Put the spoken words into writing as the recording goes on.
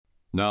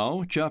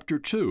Now, Chapter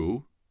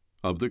 2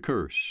 of The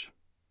Curse.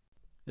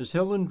 As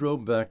Helen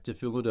drove back to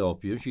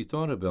Philadelphia, she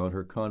thought about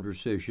her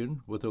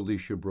conversation with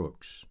Alicia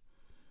Brooks.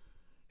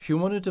 She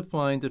wanted to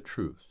find the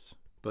truth,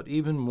 but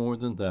even more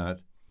than that,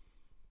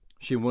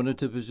 she wanted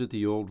to visit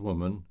the old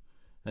woman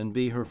and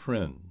be her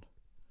friend.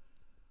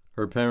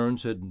 Her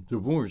parents had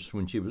divorced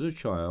when she was a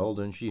child,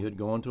 and she had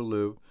gone to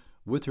live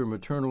with her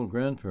maternal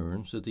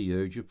grandparents at the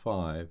age of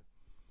 5.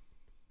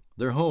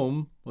 Their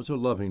home was a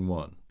loving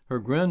one. Her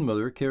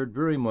grandmother cared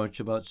very much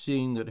about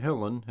seeing that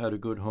Helen had a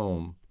good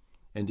home,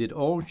 and did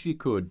all she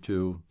could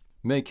to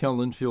make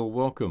Helen feel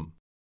welcome.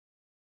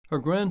 Her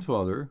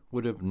grandfather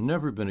would have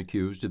never been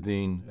accused of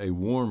being a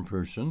warm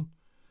person.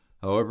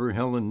 However,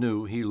 Helen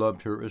knew he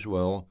loved her as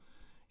well,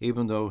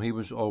 even though he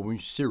was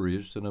always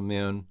serious and a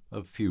man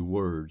of few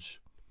words.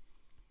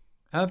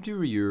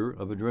 After a year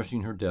of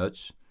addressing her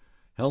debts,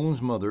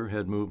 Helen's mother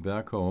had moved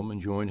back home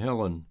and joined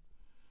Helen.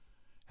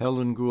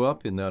 Helen grew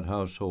up in that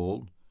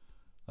household,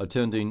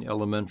 attending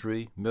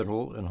elementary,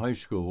 middle, and high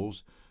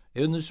schools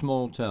in the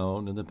small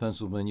town in the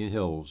Pennsylvania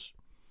Hills.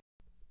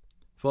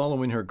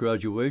 Following her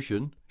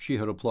graduation, she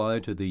had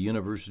applied to the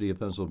University of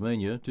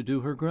Pennsylvania to do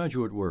her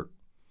graduate work.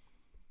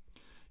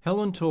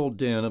 Helen told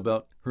Dan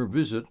about her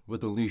visit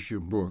with Alicia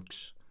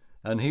Brooks,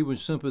 and he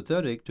was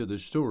sympathetic to the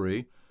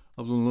story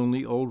of the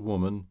lonely old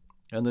woman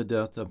and the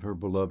death of her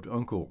beloved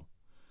uncle.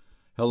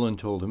 Helen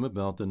told him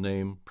about the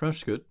name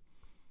Prescott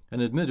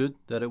and admitted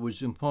that it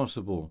was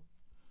impossible.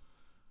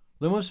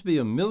 "There must be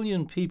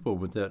 1,000,000 people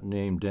with that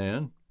name,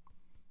 Dan.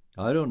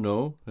 I don't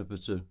know if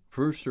it's a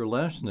first or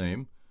last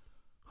name.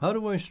 How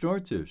do I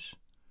start this?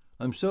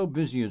 I'm so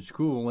busy at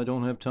school I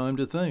don't have time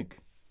to think."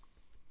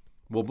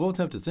 "We'll both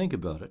have to think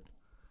about it.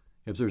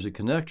 If there's a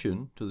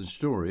connection to the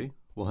story,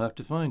 we'll have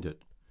to find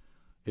it.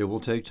 It will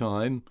take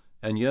time,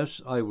 and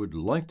yes, I would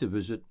like to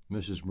visit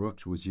Mrs.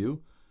 Brooks with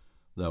you.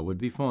 That would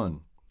be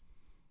fun.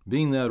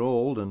 Being that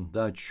old and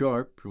that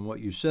sharp from what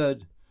you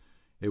said,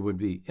 it would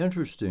be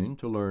interesting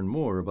to learn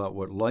more about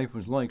what life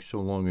was like so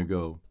long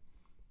ago,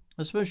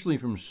 especially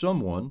from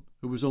someone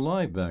who was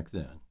alive back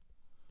then."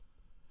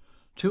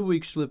 2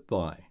 weeks slipped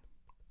by.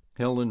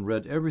 Helen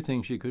read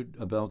everything she could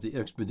about the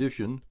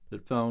expedition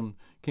that found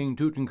King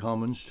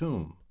Tutankhamun's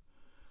tomb.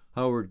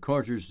 Howard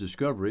Carter's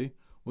discovery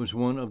was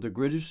one of the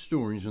greatest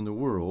stories in the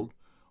world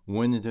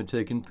when it had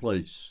taken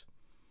place.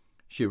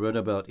 She read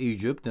about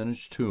Egypt and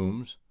its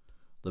tombs,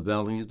 the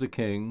Valley of the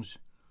Kings,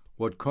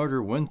 what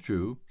Carter went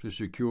through to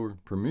secure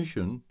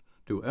permission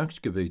to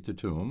excavate the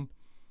tomb,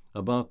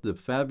 about the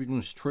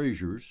fabulous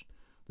treasures,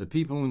 the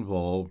people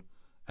involved,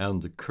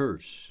 and the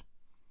curse.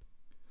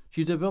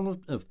 She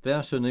developed a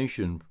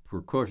fascination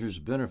for Carter's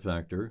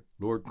benefactor,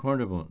 Lord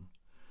Carnarvon.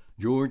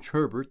 George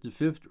Herbert, the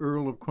 5th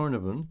Earl of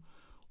Carnarvon,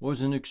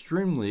 was an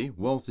extremely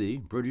wealthy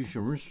British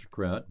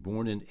aristocrat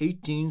born in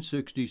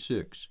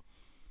 1866.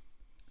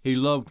 He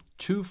loved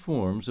 2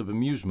 forms of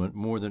amusement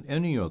more than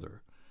any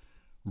other: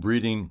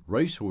 breeding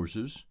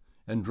racehorses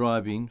and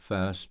driving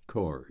fast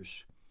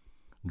cars.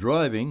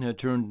 Driving had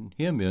turned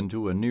him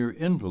into a near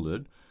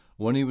invalid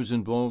when he was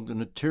involved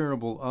in a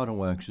terrible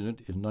auto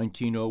accident in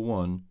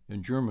 1901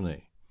 in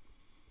Germany.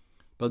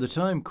 By the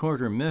time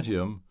Carter met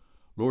him,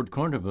 Lord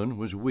Carnarvon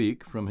was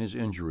weak from his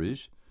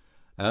injuries,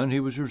 and he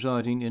was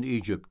residing in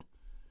Egypt,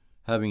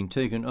 having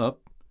taken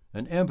up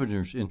an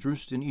amateur's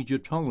interest in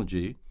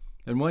Egyptology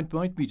and what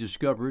might be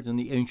discovered in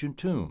the ancient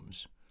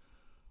tombs.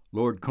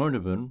 Lord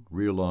Carnarvon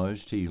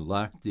realized he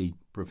lacked the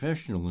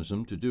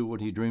professionalism to do what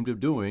he dreamed of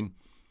doing,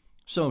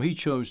 so he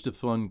chose to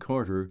fund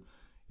Carter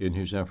in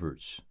his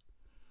efforts.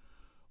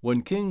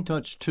 When King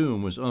Tut's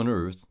tomb was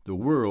unearthed, the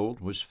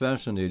world was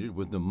fascinated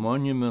with the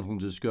monumental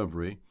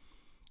discovery,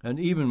 and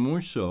even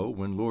more so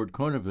when Lord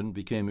Carnarvon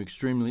became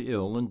extremely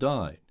ill and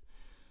died,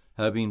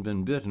 having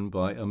been bitten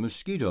by a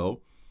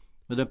mosquito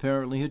that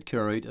apparently had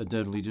carried a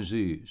deadly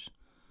disease.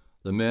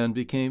 The man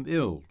became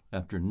ill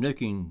after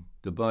nicking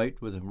the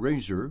bite with a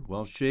razor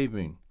while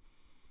shaving.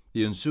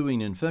 The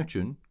ensuing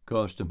infection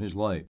cost him his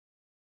life.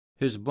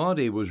 His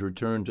body was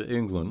returned to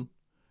England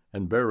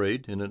and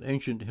buried in an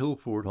ancient hill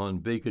fort on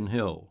Bacon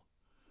Hill.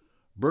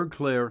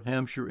 Burghclere,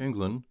 Hampshire,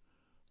 England,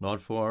 not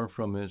far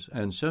from his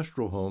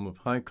ancestral home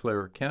of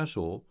Highclere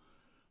Castle,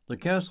 the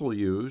castle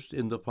used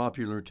in the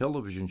popular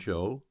television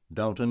show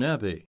Downton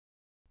Abbey.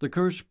 The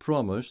curse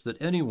promised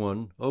that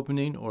anyone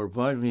opening or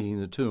violating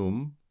the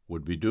tomb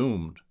would be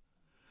doomed.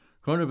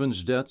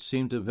 Carnarvon's death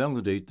seemed to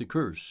validate the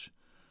curse,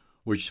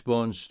 which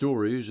spawned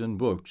stories and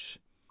books,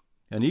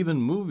 and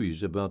even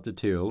movies about the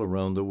tale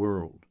around the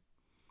world.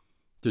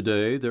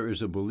 Today there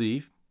is a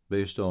belief,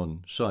 based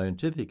on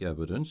scientific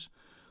evidence,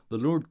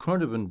 that Lord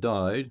Carnarvon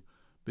died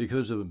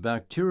because of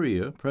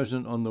bacteria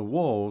present on the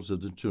walls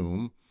of the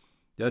tomb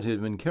that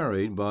had been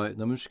carried by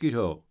the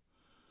mosquito.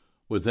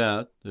 With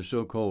that, the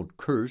so-called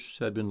curse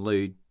had been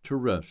laid to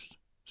rest,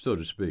 so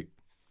to speak.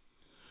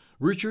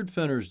 Richard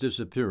Fenner's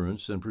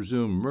disappearance and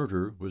presumed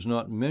murder was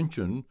not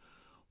mentioned,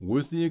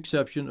 with the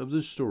exception of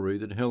the story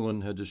that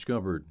Helen had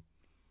discovered.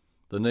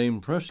 The name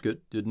Prescott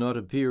did not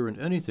appear in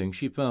anything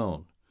she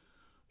found.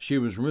 She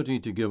was ready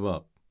to give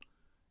up.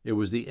 It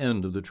was the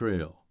end of the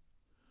trail.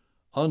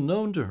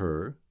 Unknown to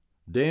her,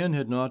 Dan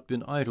had not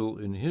been idle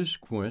in his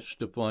quest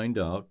to find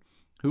out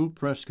who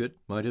Prescott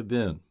might have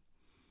been,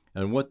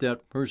 and what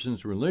that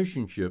person's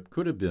relationship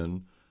could have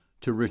been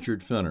to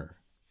Richard Fenner.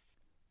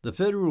 The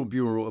Federal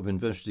Bureau of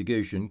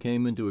Investigation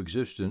came into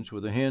existence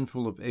with a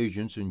handful of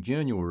agents in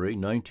January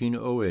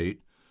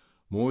 1908,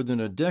 more than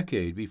a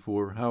decade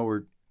before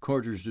Howard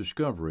Carter's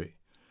discovery,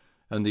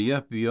 and the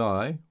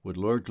FBI would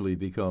largely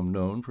become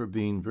known for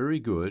being very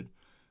good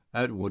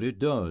at what it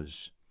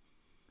does.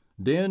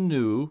 Dan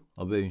knew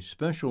of a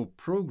special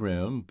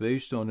program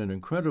based on an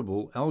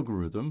incredible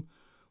algorithm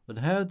that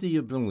had the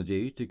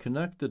ability to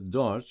connect the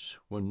dots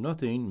when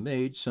nothing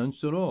made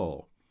sense at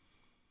all.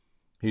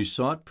 He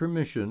sought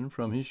permission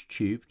from his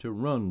chief to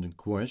run the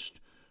quest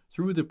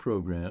through the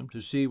program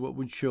to see what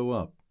would show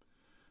up.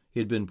 He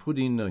had been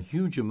putting a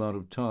huge amount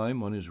of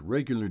time on his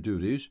regular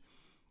duties,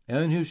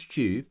 and his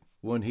chief,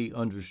 when he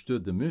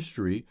understood the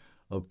mystery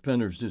of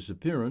Fenner's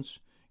disappearance,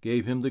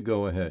 gave him the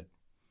go-ahead.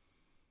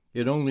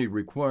 It only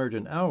required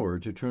an hour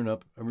to turn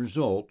up a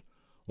result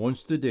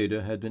once the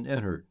data had been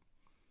entered.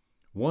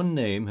 One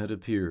name had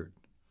appeared.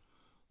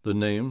 The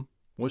name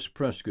was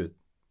Prescott.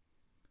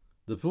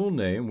 The full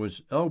name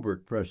was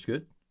Albert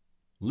Prescott.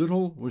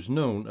 Little was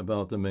known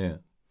about the man.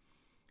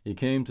 He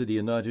came to the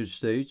United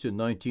States in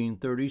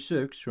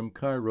 1936 from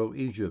Cairo,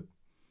 Egypt.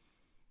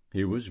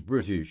 He was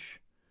British.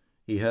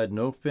 He had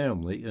no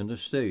family in the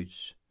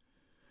States.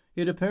 He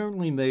had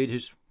apparently made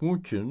his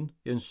fortune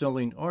in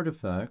selling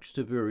artifacts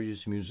to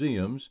various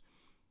museums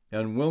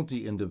and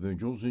wealthy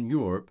individuals in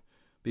Europe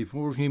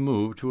before he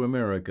moved to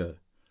America.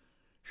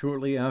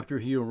 Shortly after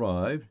he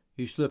arrived,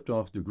 he slipped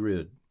off the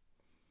grid.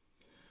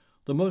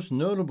 The most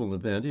notable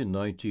event in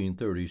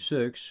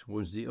 1936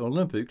 was the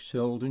Olympics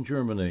held in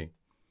Germany.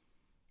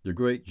 The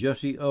great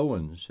Jesse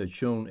Owens had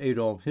shown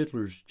Adolf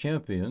Hitler's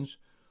champions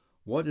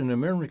what an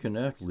American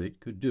athlete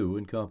could do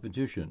in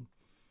competition,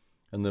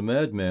 and the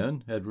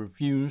madman had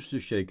refused to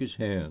shake his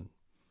hand.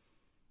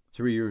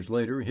 3 years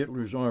later,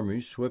 Hitler's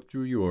armies swept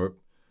through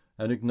Europe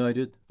and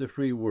ignited the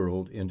free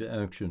world into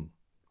action.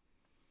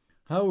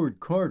 Howard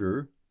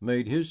Carter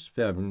made his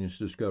fabulous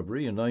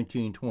discovery in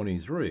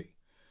 1923,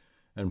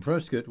 and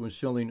Prescott was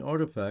selling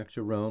artifacts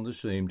around the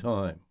same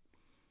time.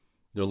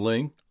 The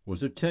link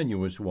was a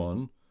tenuous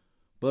one,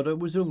 but it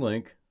was a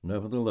link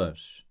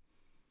nevertheless.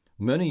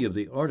 Many of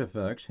the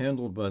artifacts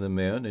handled by the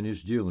man in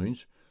his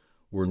dealings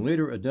were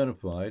later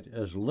identified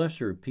as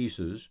lesser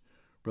pieces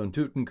from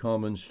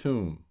Tutankhamun's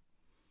tomb.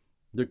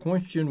 The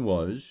question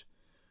was,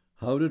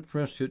 how did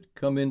Prescott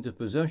come into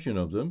possession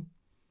of them,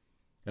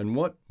 and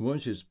what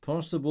was his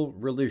possible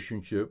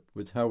relationship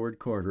with Howard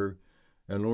Carter